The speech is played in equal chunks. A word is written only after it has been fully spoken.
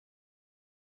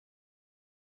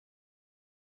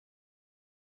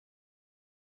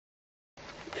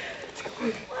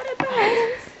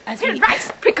as we rice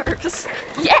pickers.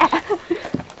 Yeah.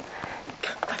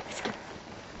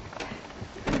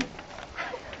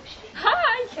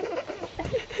 Hi.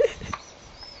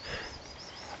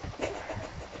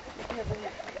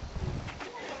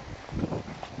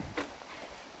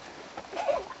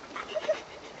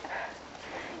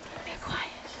 Be quiet.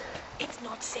 It's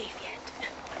not safe yet.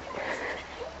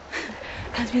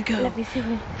 As we go. Let me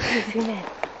zoom in.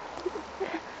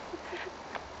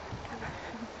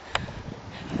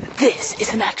 This is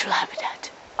the natural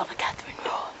habitat of a Catherine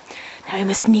roar. Now we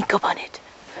must sneak up on it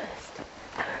first,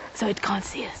 so it can't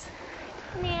see us.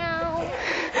 Meow.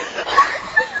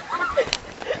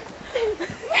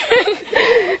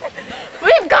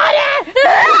 We've got it!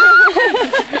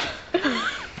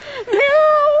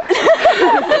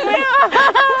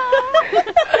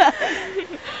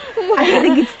 I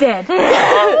think it's dead.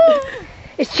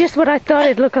 It's just what I thought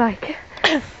it'd look like.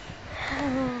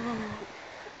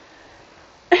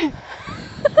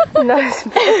 No,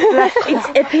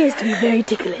 it appears to be very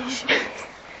ticklish.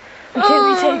 Until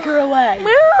we take her away.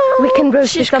 we can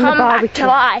roast this on the barbecue. She's come back to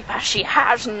life as she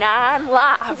has 9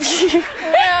 lives.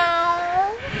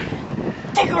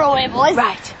 Take her away, boys.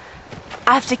 Right.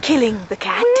 After killing the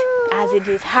cat, as it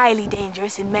is highly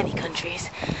dangerous in many countries,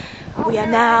 we are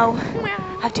now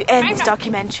have to end this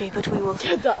documentary, but we will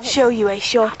show you a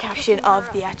short caption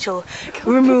of the actual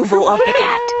removal of the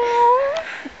cat.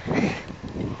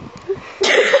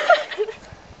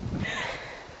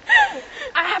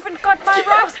 I haven't got my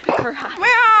rice picker hat.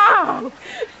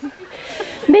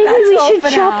 Maybe we should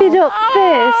chop it up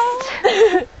first.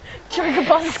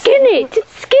 Skin it!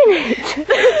 Skin it!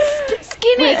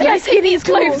 Skin it! Yeah, skin his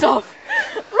clothes off.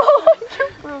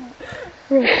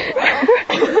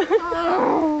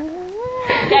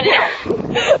 Get it off.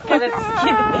 Get it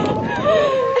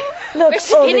off. Look, we're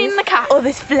skinning the cat. All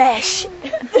this flesh.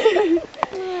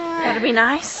 That'll be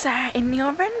nice in the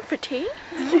oven for tea.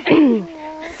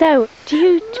 So, do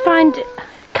you find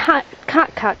cat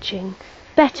catching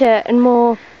better and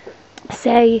more,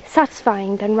 say,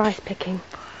 satisfying than rice picking?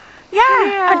 Yeah,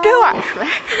 I do actually.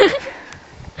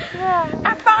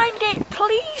 I find it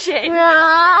pleasing.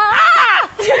 Ah!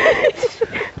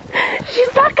 She's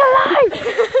back alive!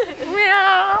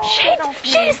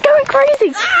 She's going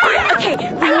crazy! Okay,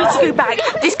 we need to go back.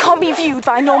 This can't be viewed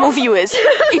by normal viewers,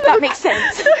 if that makes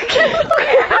sense.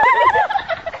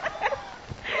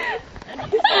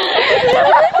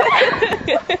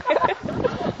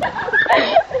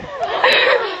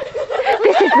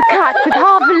 This is the cat with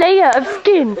half a layer of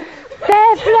skin,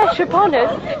 bare flesh upon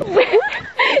her.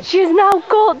 She has now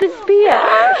caught the spear.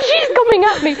 She's coming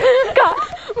at me. Cat,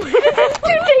 this is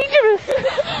too dangerous.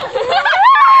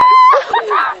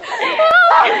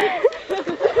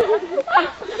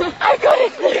 I got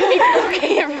it. It's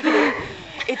okay, everybody.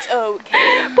 It's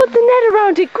okay. Put the net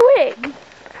around it quick.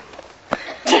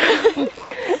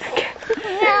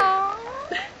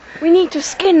 We need to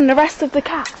skin the rest of the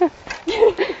cat.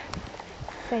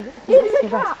 Say, that's the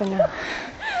rest for now.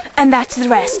 And that's the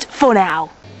rest for now.